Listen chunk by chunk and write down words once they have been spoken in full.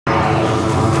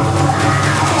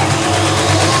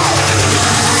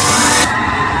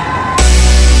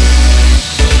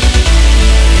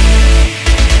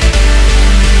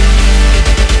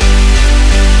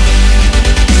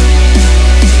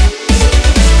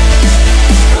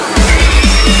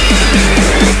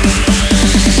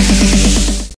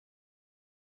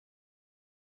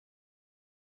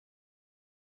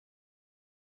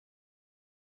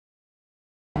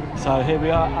So here we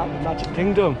are at the Magic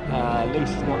Kingdom.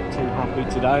 Lucy's not too happy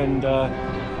today, and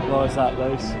why is that,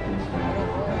 Luce?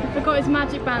 He forgot his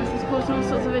magic bands, it's causing all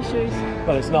sorts of issues.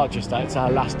 Well, it's not just that, it's our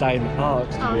last day in the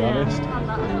parks, to be honest. And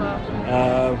that as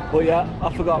well. But yeah, I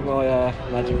forgot my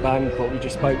magic band, but we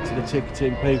just spoke to the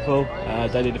ticketing people.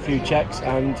 They did a few checks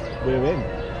and we're in.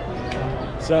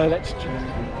 So let's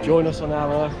join us on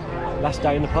our last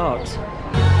day in the parks.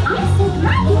 I'm so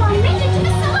glad you all made it to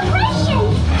the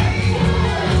celebration!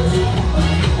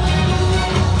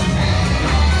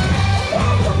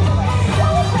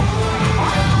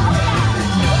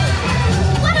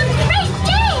 What a great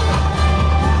day!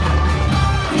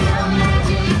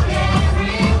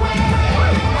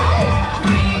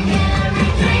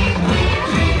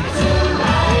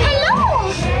 Hello!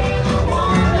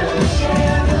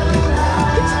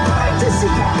 It's great to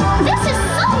see you! This is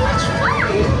so much fun!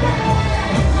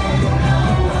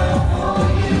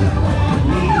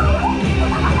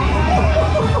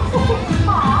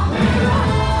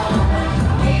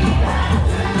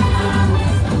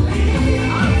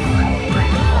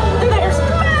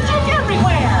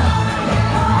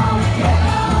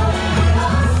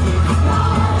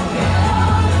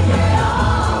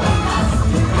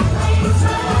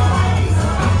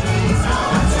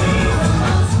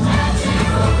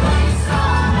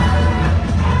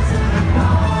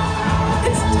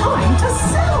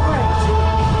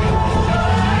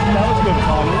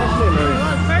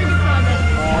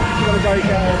 Go get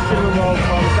a cinnamon roll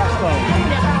from Gaston.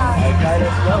 Yeah. Okay,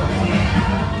 let's go.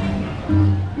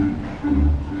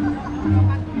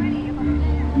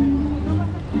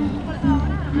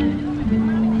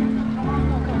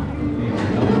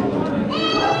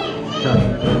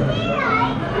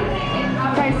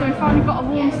 Okay, so we finally got a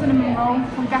warm cinnamon roll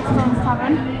from Gaston's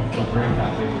Tavern.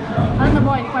 I don't know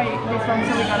why it waited this long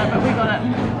so we got it, but we got it.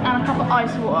 And a cup of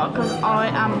ice water because I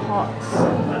am hot.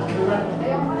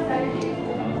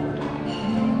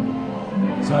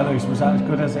 So Luce, was that as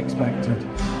good as expected?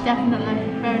 Definitely,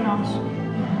 very nice.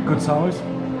 Good size?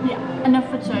 Yeah, enough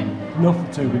for two. Enough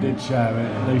for two, we did share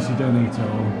it. Lucy didn't eat it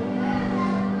all.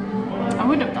 I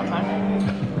would have done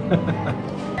though.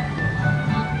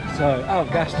 So out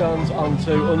of Gaston's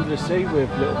onto Under the Sea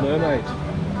with Little Mermaid.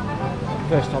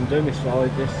 First time doing this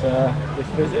ride, this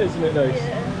visit, isn't it, Luce?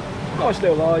 Yeah. Nice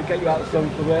little ride, get you out of the sun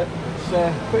for a bit.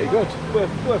 It's pretty good,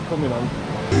 worth coming on.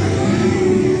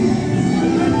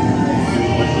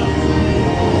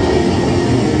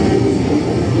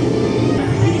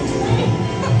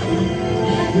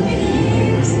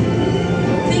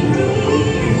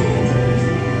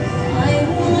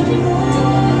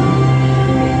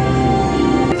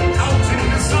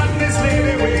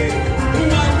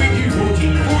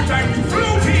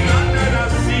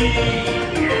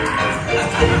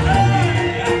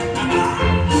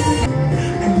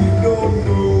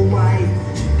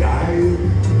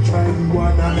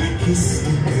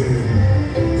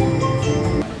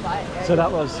 So that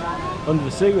was Under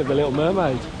the Sea with the Little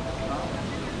Mermaid.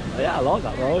 Yeah, I like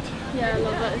that ride. Yeah, I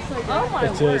love that. It's so good. Oh my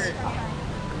It is.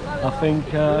 I think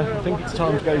it's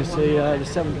time to go and see the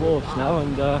Seven Dwarfs now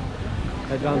and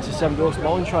head down to Seven Dwarfs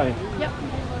Mine Train. Yep.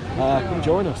 Come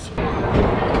join us.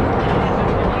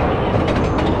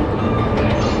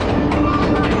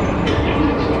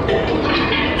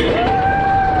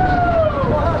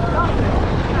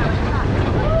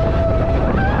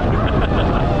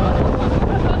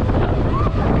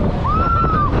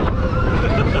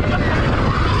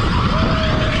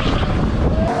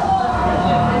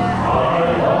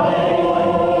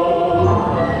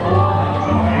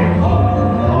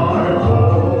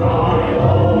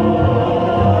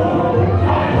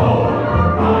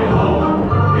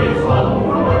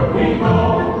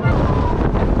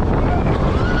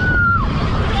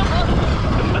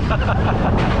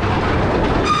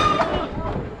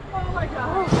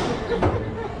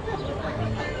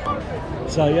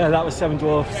 So yeah, that was Seven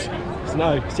Dwarfs.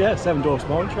 No, yeah, Seven Dwarfs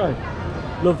Mine Train.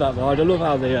 Love that ride. I love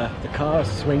how the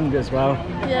cars swing as well.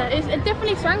 Yeah, it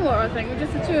definitely swung more, I think, with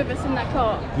just the two of us in that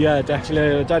car. Yeah,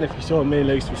 definitely. I don't know if you saw me and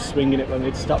Luce was swinging it when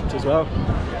we'd stopped as well.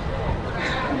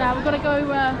 Now we've got to go,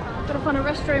 got to find a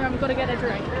restroom and we've got to get a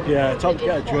drink. Yeah, time to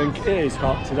get a drink. It is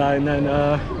hot today, and then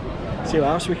see what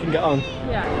else we can get on.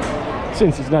 Yeah.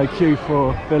 Since there's no queue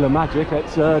for Villa Magic,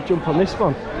 let's jump on this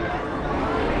one.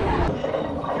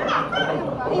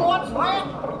 What's that?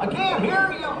 I can't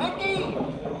hear you, Mickey!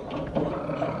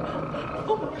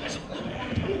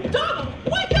 Donald,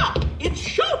 wake up! It's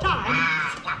showtime!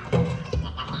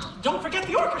 Don't forget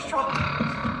the orchestra!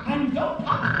 And don't touch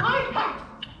my hat!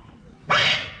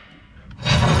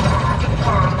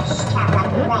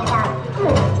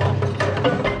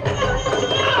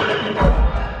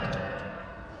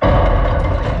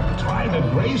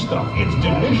 It's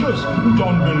delicious.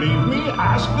 Don't believe me?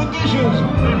 Ask the dishes.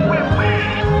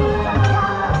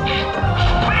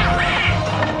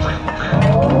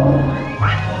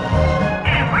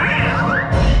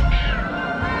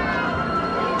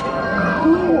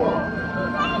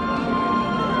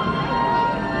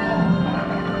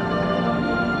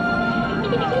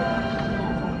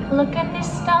 Look at this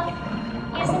stuff.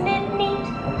 Isn't it neat?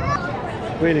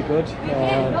 Really good.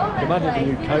 They've added a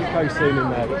new Coco scene in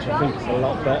there, which I think is a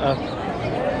lot better.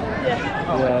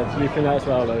 Yeah, do you think that as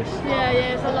well, Lewis? Yeah,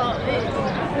 it's a lot.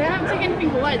 They haven't taken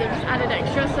anything away, they've just added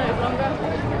extra so it's longer.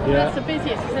 Yeah. That's the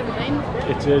busiest it's ever been.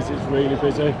 It is, it's really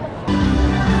busy.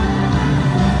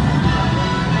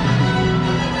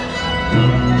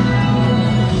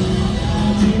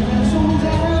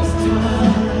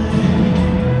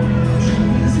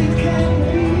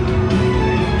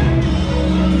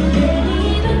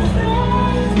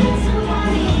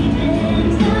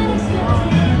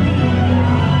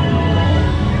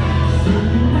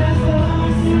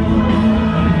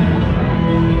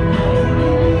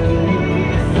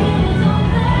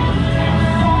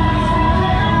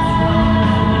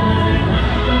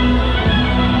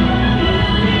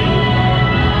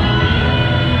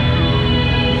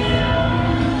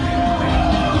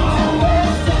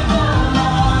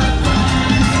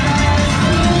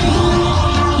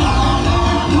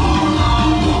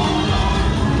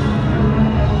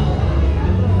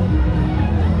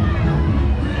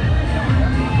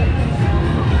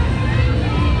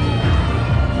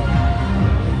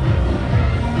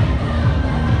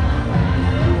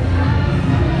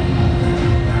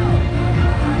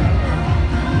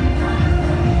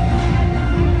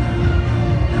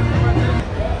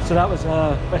 So that was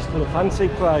a Festival of Fancy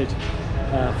parade.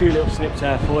 A few little snips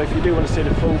there for you. If you do want to see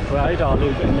the full parade, I'll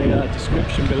leave it in the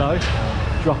description below.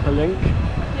 Drop a link.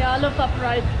 Yeah, I love that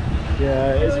parade.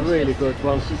 Yeah, it's a really good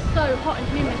one. It's just so hot and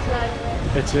humid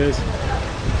today. It is.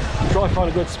 Try and find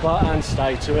a good spot and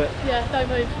stay to it. Yeah, don't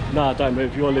move. No, don't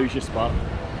move, you'll lose your spot.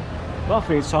 Well, I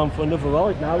think it's time for another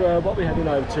ride now. What are we heading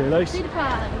over to, Luce? Peter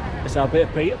Pan. It's our bit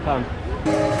of Peter Pan.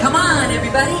 Come on,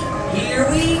 everybody, here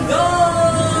we go!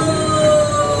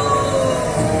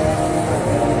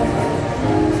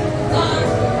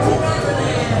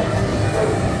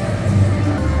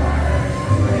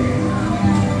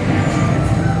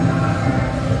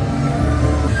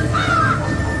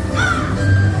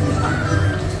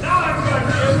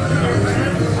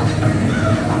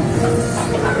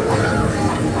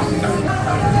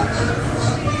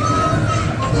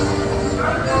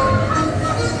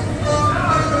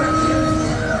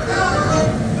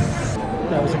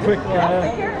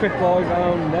 Quick ride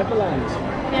around Neverland.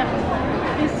 Yeah.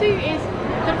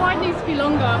 The ride needs to be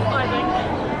longer, I think.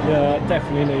 Yeah, it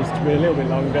definitely needs to be a little bit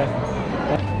longer.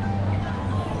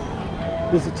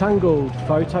 There's a Tangled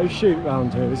photo shoot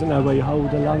around here, isn't there, where you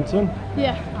hold a lantern?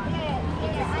 Yeah.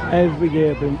 Every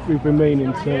year we've been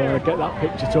meaning to get that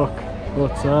picture took,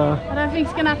 but I don't think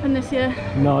it's going to happen this year.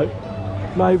 no,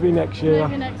 maybe next year.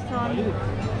 Maybe next time.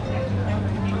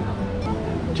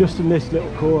 Just in this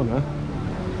little corner,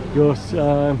 you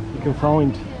can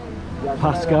find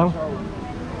Pascal.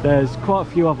 There's quite a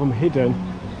few of them hidden.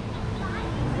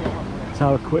 Let's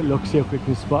have a quick look, see if we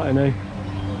can spot any.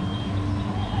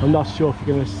 I'm not sure if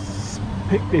you're going to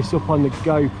pick this up on the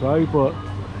GoPro, but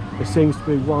there seems to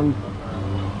be one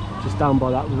just down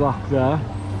by that rock there.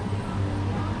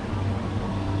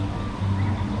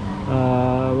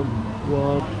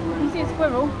 One. You see a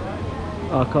squirrel?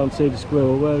 I can't see the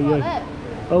squirrel, where are you? There.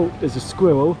 Oh, there's a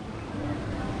squirrel.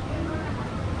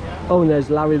 Oh, and there's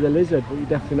Larry the lizard, but you're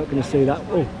definitely not going to see that.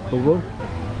 Oh, a one.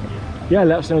 Yeah,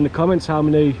 let us know in the comments how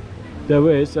many there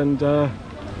is and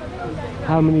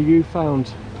how many you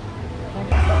found.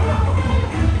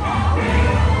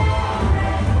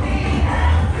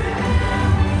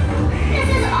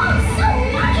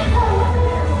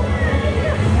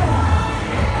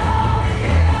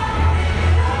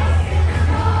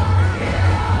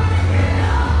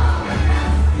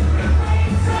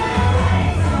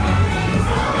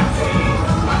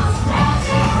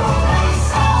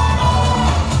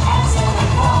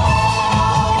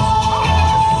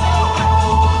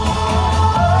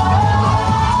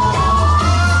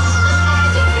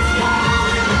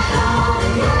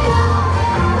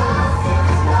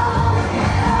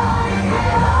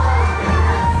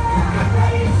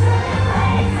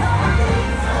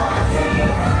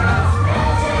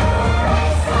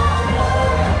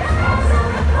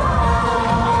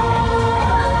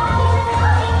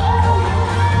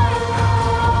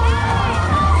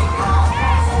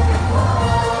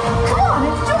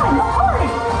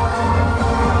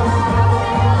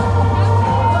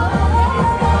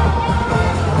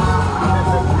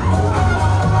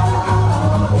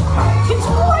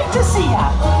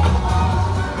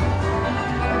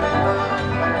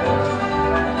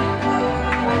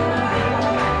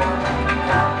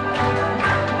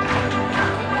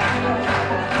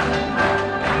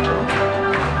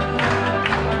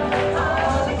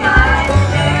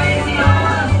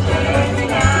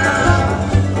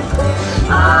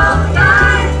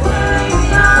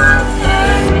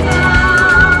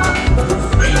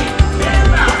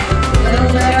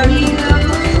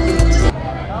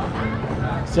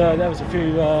 So there was a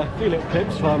few little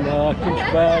clips from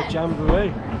Country Bear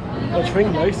Jamboree. What do you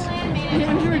think, Luce? It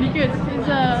was really good. It's,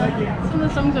 some of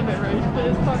the songs are a bit rude, but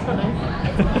it's quite funny.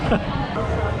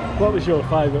 What was your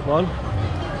favourite one?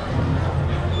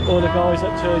 All the guys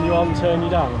that turn you on, turn you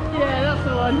down? Yeah, that's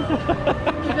the one.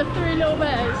 With the three little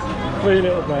bears. Three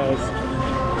little bears.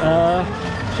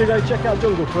 Should we go check out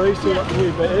Jungle Cruise, see what the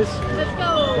new bit is? Let's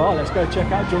go! Right, let's go check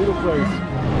out Jungle Cruise.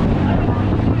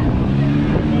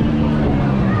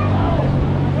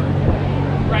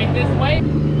 Right this way.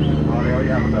 Audio,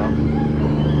 yeah, about.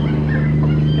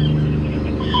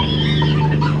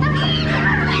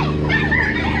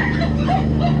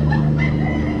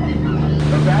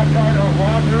 The backside of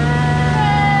water!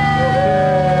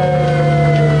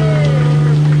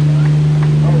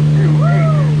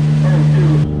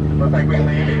 Looks like we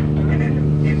landed in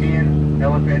an Indian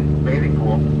elephant bathing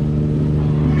pool.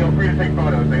 Feel free to take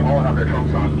photos, they all have their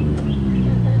trunks on.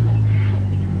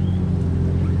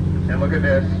 And look at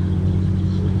this.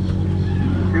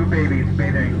 2 babies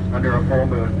bathing under a full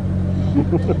moon.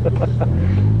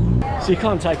 So you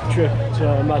can't take a trip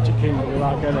to Magic Kingdom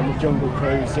without going on the Jungle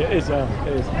Cruise. It is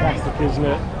plastic, isn't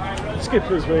it?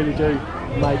 Skippers really do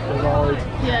make the ride.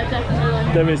 Yeah,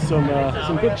 definitely. There is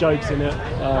some good jokes in it.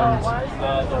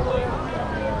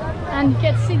 And you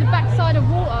get to see the backside of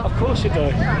water. Of course you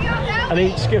do. And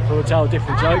each skipper will tell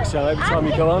different jokes, so every time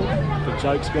you go on, the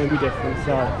joke's going to be different.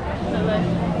 So,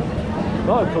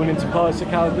 right, coming into Pirates of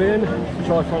the Caribbean,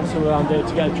 try find somewhere around here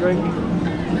to get a drink.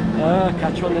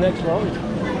 Catch you on the next ride.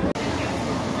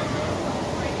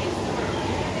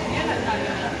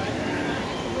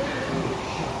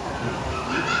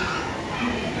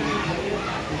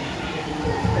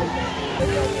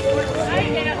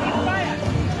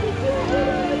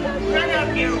 Run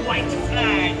up your white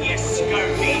flag, you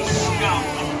scurvy scum!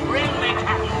 Bring me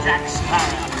Captain Jack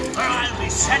Sparrow, or I'll be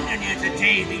sending you to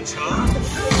Davy Jones.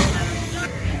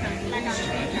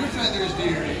 Your feathers,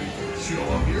 dearie. Show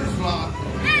up your flock.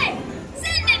 Hey,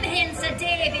 send them hints to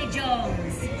Davy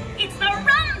Jones. It's the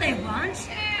rum they want.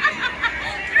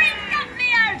 Drink up,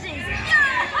 me hearties.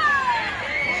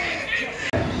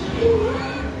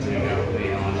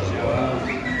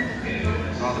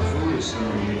 Rather foolish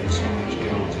throwing in so much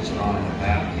gold just lying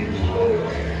about hidden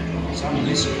away. Some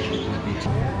lizard would be.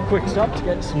 Quick stop to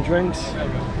get some drinks.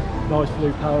 Nice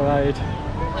blue Powerade.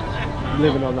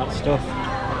 Living on that stuff. I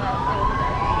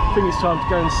think it's time to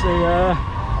go and see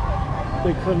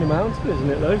Big Thunder Mountain, isn't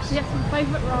it, Luce? Yes, my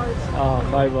favourite ride. Ah,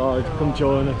 favourite ride. Come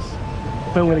join us. I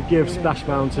think I'm going to give Splash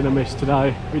Mountain a miss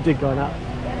today. We did go on that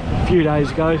a few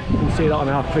days ago. You can see that on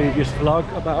our previous vlog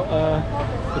about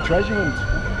the treasure hunt.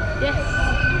 Yes.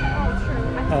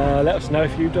 Let us know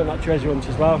if you've done that treasure hunt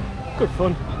as well. Good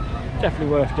fun. Definitely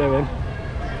worth doing.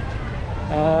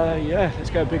 Yeah, let's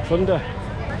go Big Thunder.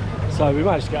 So we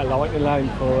managed to get a lightning lane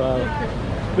for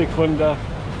Big Thunder.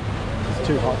 It's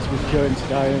too hot to be queuing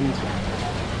today, and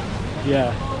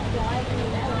yeah,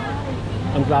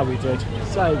 I'm glad we did. It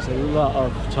saves a lot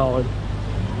of time.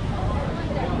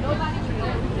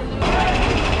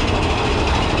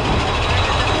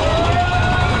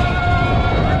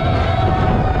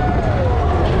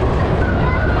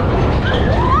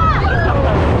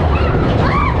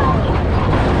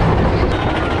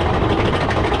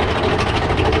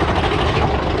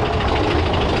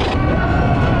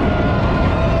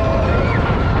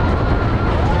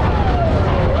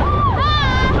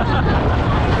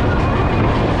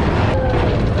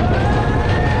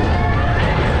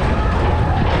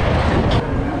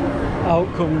 Out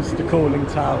comes the cooling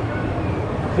tower.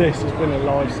 This has been a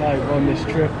lifesaver on this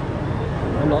trip.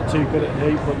 I'm not too good at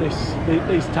heat, but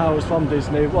these towers from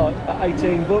Disney, what,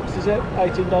 18 bucks is it?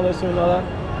 $18, something like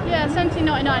that? Yeah,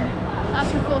 $17.99.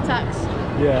 That's before tax.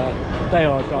 Yeah, they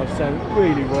are godsend.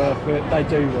 Really worth it. They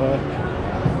do work,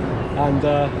 and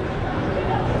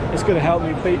it's going to help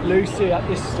me beat Lucy at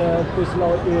this Buzz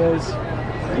Lightyear's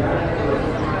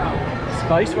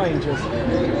Space Rangers.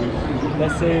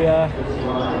 Let's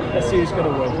see who's going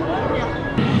to win.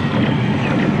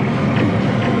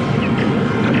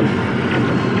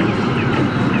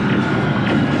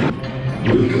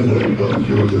 You can unlock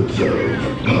your good self.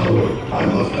 Power I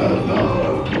must have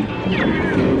now.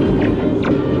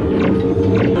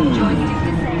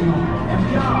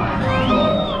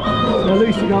 Now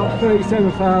Lucy got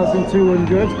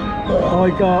 37,200. I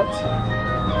got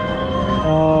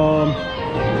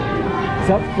is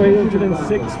that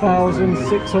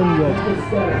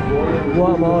 306,600?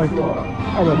 What am I?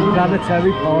 I'm a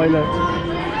planetary pilot.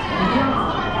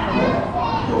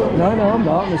 No, I'm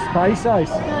not. I'm a space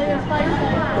ace. No, you're a space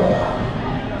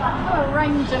ace. I'm a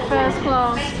ranger first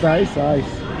class. Space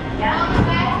ace.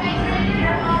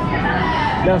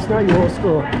 Let us know your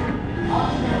score.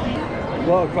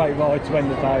 What a great ride to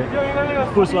end the day.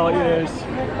 Buzz Lightyears,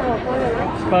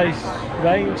 Space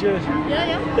Rangers.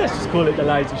 Let's just call it the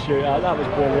laser shootout. That was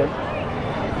brilliant.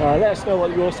 Let us know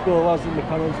what your score was in the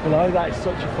comments below. That is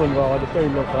such a fun ride. I do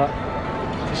love that.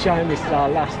 It's a shame this is our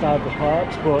last day of the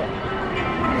parks, but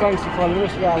thanks for following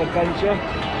us for our adventure.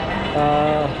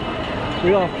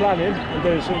 We are planning on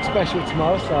doing something special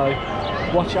tomorrow, so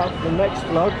watch out for the next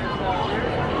vlog.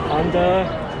 And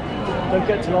don't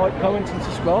forget to like, comment and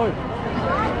subscribe.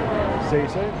 See you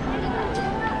soon.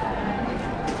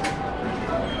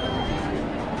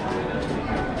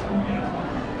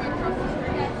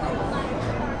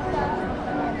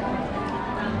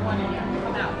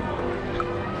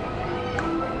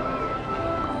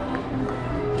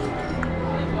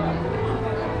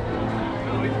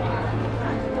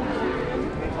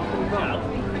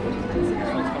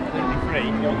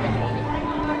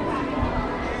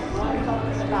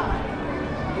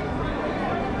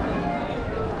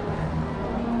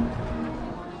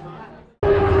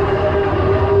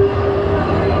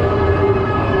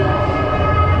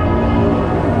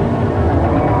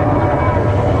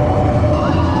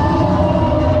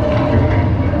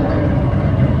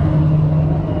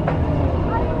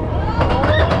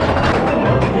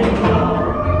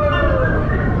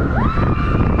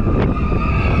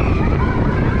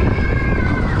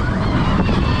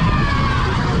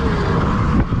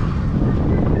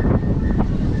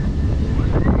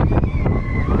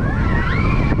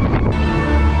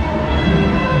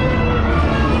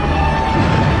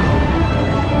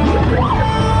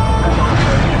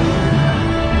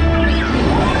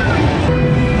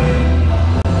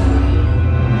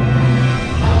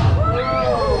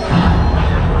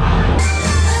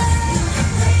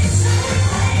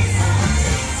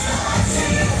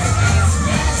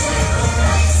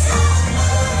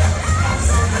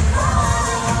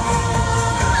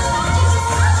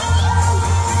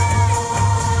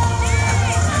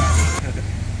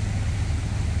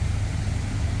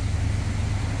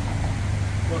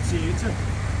 What's he eating?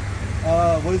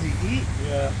 What does he eat?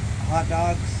 Yeah. Hot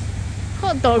dogs.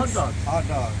 Hot dogs. Hot dogs. Hot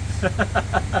dogs.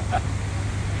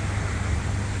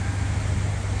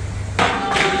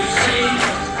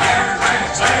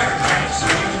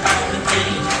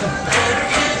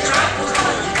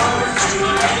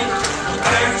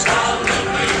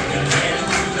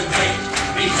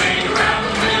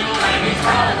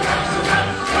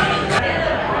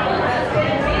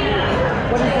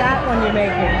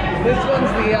 This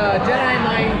one's the Jedi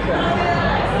Mind Trick.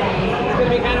 It's going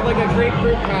to be kind of like a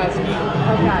grapefruit Cosby.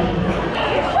 Okay.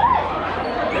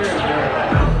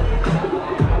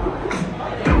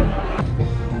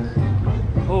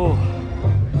 Oh,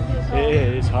 it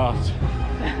is hot.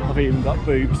 I've even got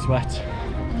boob sweat.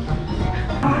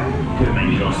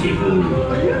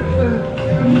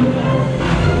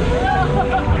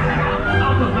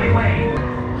 Out of my way!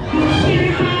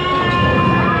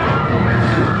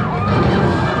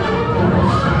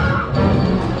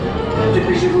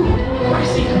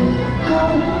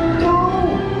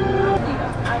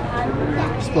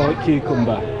 Sprite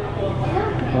cucumber.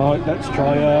 Right, let's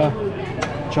try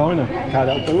China. Okay,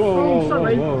 that'll go. Whoa, whoa,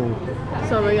 sorry. whoa, whoa.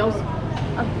 Sorry,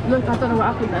 look, I don't know what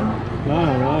happened then. No,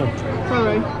 no.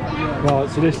 Sorry. Right,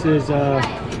 so this is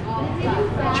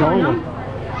China.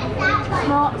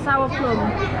 Smart sour plum.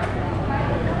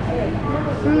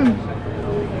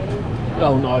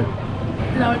 Oh no.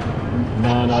 No.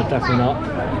 No, no, definitely not.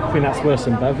 I think that's worse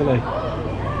than Beverly.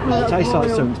 No, It tastes like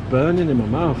royal. something's burning in my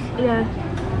mouth. Yeah.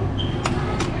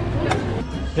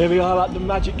 Here we are at the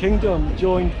Magic Kingdom,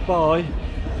 joined by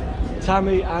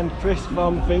Tammy and Chris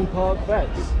from Theme Park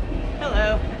Vets.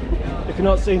 Hello. If you've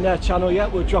not seen their channel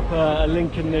yet, we'll drop a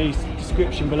link in the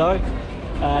description below.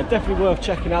 Definitely worth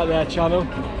checking out their channel.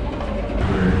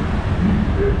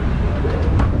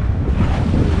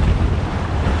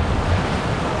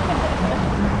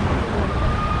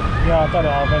 Yeah, I don't know,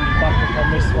 I've ended back up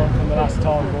on this one from the last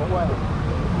time,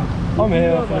 but I'm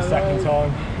here for the second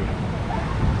time.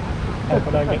 Hope I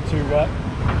don't get too wet.